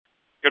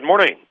Good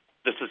morning.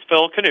 This is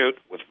Phil Canute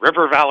with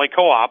River Valley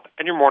Co-op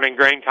and your morning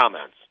grain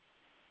comments.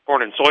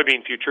 Corn and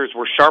soybean futures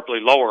were sharply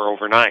lower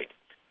overnight.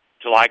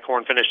 July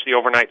corn finished the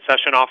overnight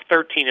session off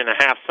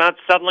 13.5 cents,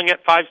 settling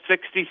at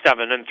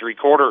 5.67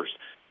 3/4.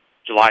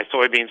 July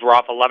soybeans were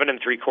off 11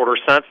 3/4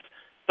 cents,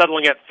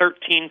 settling at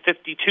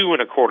 13.52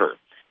 1/4.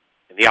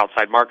 In the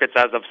outside markets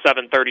as of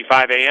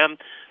 7:35 a.m.,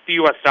 the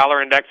U.S.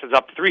 dollar index is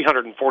up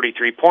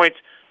 343 points,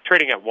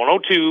 trading at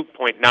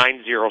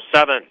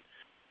 102.907.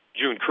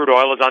 June crude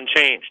oil is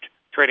unchanged,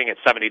 trading at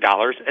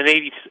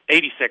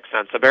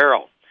 $70.86 a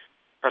barrel.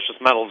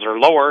 Precious metals are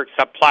lower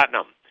except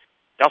platinum.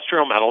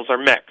 Industrial metals are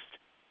mixed.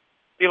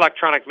 The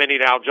electronic mini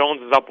Dow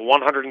Jones is up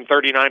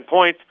 139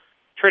 points,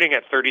 trading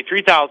at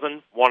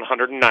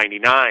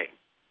 33,199.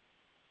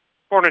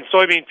 Corn and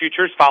soybean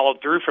futures followed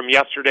through from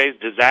yesterday's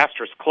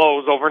disastrous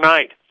close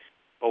overnight.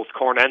 Both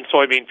corn and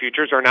soybean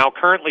futures are now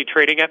currently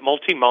trading at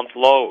multi-month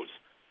lows.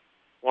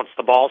 Once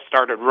the ball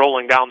started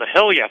rolling down the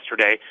hill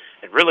yesterday,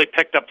 it really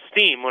picked up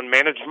steam when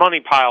managed money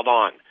piled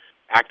on,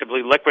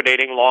 actively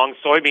liquidating long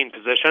soybean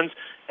positions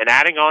and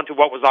adding on to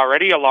what was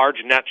already a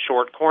large net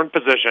short corn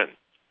position.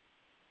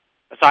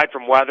 Aside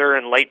from weather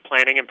and late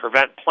planting and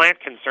prevent plant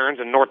concerns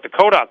in North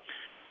Dakota,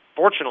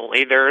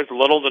 fortunately there is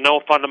little to no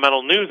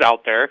fundamental news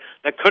out there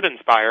that could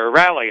inspire a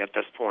rally at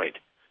this point.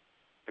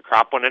 The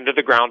crop went into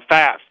the ground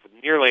fast with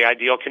nearly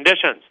ideal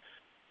conditions,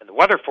 and the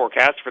weather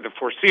forecast for the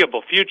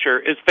foreseeable future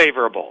is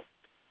favorable.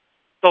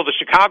 So the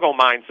Chicago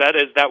mindset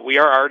is that we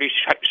are already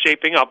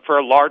shaping up for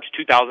a large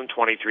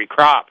 2023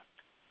 crop.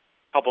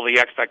 Couple the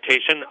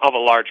expectation of a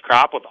large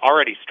crop with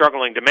already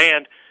struggling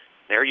demand,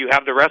 there you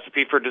have the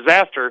recipe for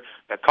disaster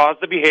that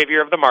caused the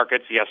behavior of the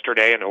markets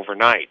yesterday and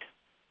overnight.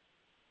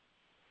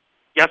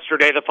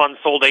 Yesterday, the fund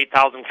sold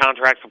 8,000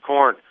 contracts of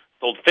corn,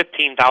 sold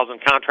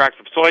 15,000 contracts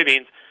of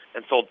soybeans,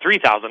 and sold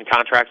 3,000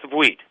 contracts of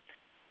wheat.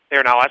 They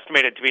are now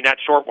estimated to be net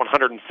short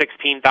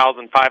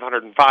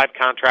 116,505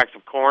 contracts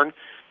of corn,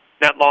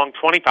 net long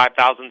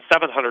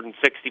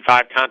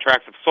 25,765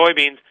 contracts of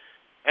soybeans,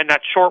 and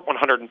net short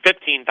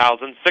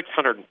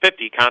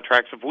 115,650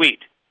 contracts of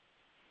wheat.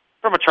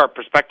 From a chart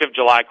perspective,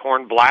 July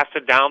corn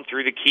blasted down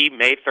through the key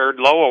May 3rd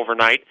low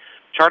overnight,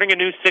 charting a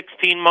new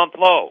 16-month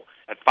low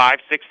at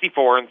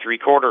 5.64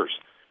 3/4.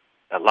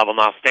 That level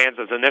now stands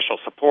as initial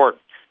support,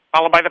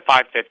 followed by the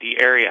 5.50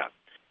 area.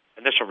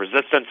 Initial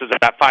resistance is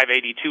at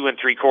 5.82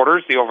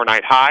 3/4, the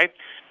overnight high,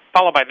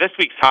 followed by this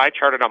week's high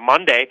charted on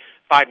Monday,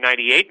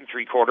 5.98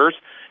 3/4,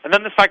 and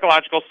then the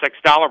psychological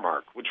 $6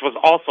 mark, which was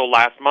also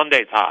last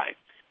Monday's high.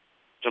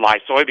 July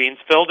soybeans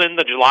filled in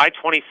the July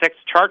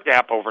 26th chart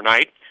gap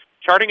overnight,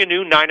 charting a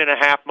new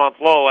 9.5-month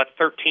low at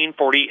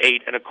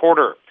 13.48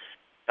 1/4.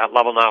 That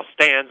level now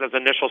stands as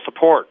initial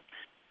support,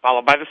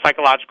 followed by the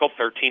psychological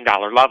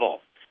 $13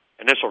 level.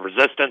 Initial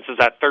resistance is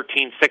at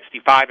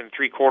 13.65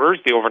 3/4,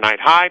 the overnight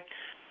high,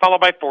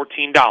 followed by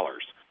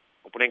 $14.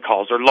 Opening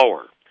calls are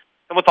lower.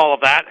 And with all of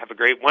that, have a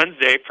great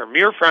Wednesday from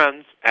your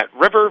friends at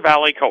River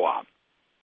Valley Co-op.